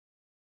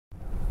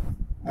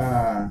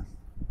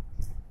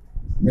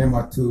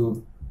memo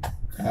to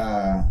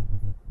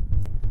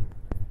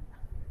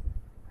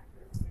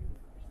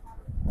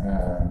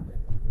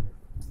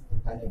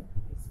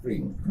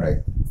spring,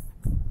 right?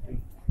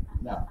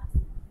 Now,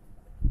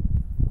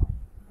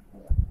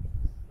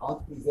 I'll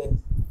present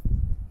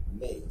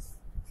this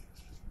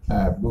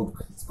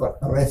book. It's called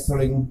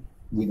Wrestling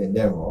with the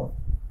Devil,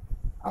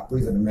 a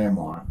prison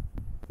memoir,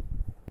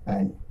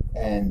 and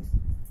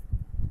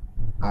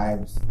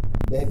I've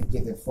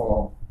dedicated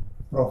for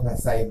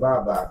Professor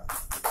Ibaba.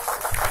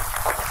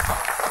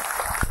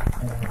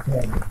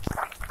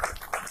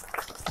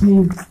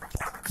 And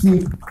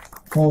keep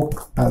hope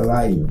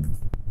alive.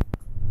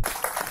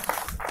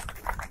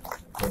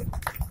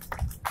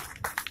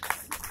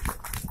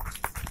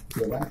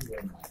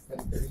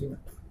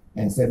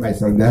 And send my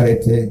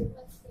solidarity.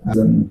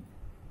 The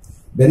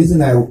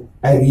reason I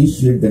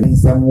reissued them, in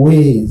some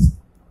ways,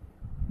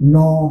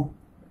 no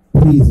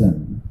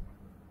prison,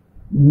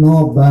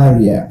 no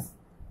barrier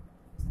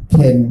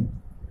can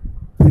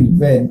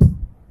prevent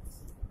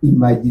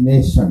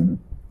imagination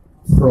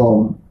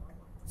from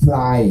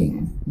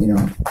flying, you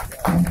know.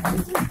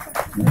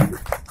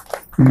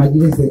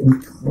 Imagine the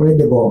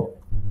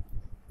incredible.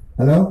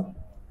 Hello?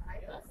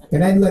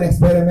 Can I do an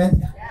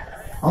experiment?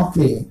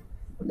 Okay.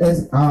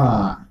 Let's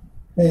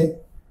hey.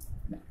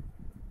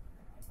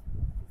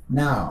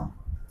 Now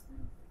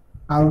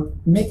I'll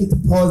make it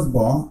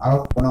possible.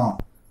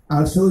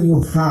 I'll show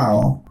you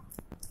how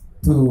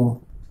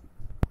to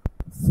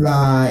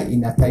fly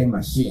in a time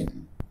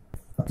machine.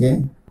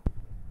 Okay?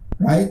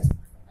 Right?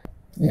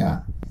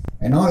 Yeah.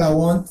 And all I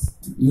want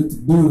you to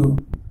do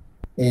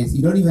is,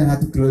 you don't even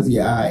have to close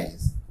your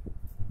eyes.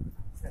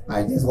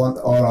 I just want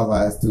all of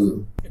us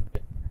to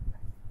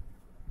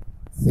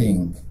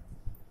think,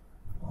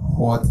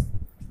 what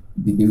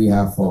did we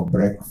have for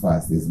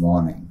breakfast this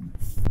morning?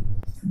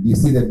 Do you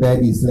see the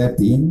bed you slept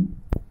in?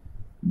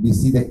 Do you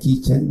see the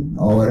kitchen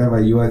or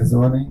wherever you are this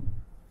morning?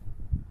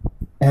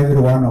 Every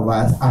one of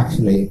us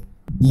actually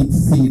did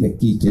see the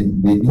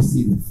kitchen. They did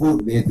see the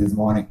food there this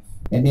morning,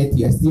 and yet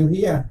you are still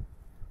here.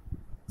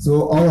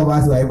 So all of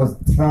us were able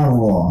to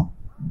travel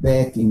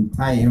back in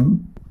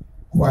time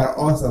while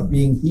also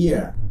being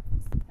here.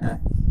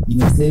 In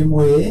the same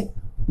way,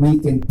 we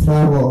can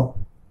travel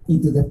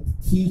into the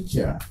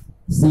future,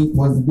 see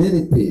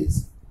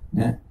possibilities,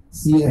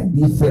 see a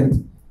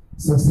different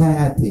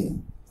society,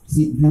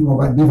 dream of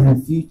a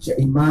different future,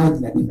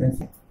 imagine a different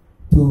future,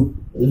 to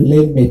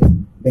limit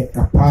the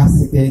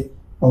capacity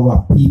of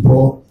our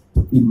people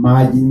to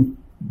imagine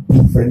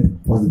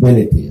different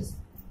possibilities.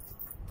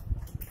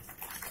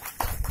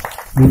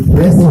 With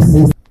present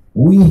system,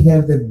 we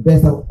have the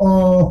best of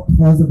all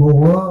possible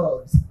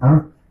worlds,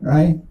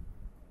 right?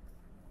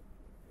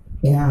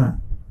 Yeah.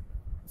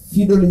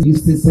 Feudalists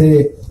used to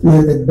say, we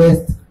have the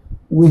best,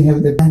 we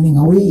have the running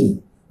away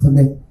from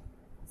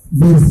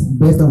this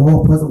best of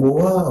all possible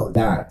world.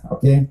 That,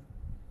 okay?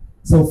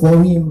 So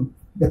for him,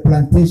 the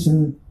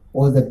plantation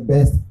was the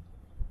best,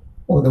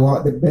 or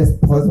the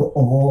best possible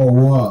of all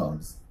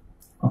worlds.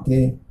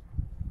 Okay?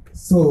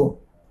 So,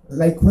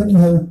 like when you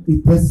have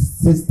repressive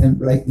system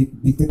like the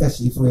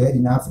dictatorships we had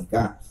in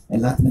Africa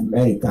and Latin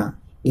America,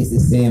 it's the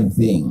same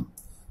thing.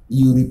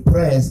 You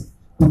repress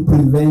to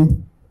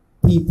prevent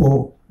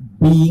people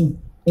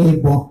being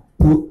able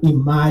to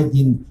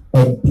imagine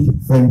a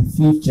different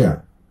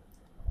future.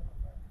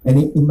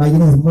 And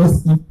imagine is the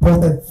most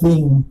important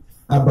thing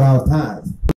about us.